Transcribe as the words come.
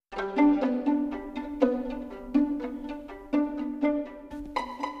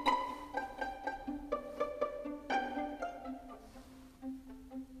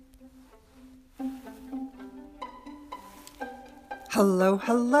Hello,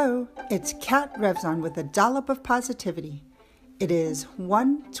 hello. It's Kat Revzon with a dollop of positivity. It is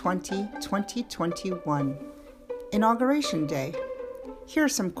 1/20/2021, Inauguration Day. Here are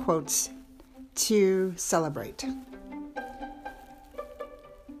some quotes to celebrate.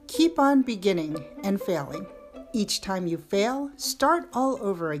 Keep on beginning and failing. Each time you fail, start all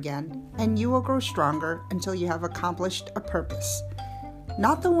over again, and you will grow stronger until you have accomplished a purpose.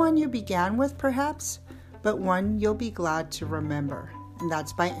 Not the one you began with, perhaps, but one you'll be glad to remember. And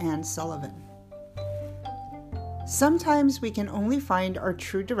that's by Anne Sullivan. Sometimes we can only find our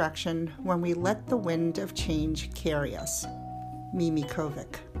true direction when we let the wind of change carry us. Mimi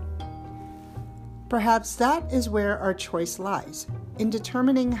Kovic. Perhaps that is where our choice lies, in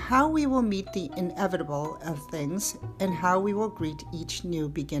determining how we will meet the inevitable of things and how we will greet each new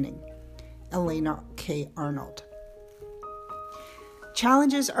beginning. Elena K. Arnold.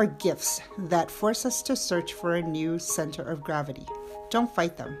 Challenges are gifts that force us to search for a new center of gravity. Don't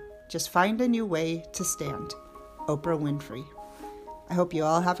fight them. Just find a new way to stand. Oprah Winfrey. I hope you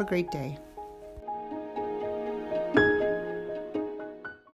all have a great day.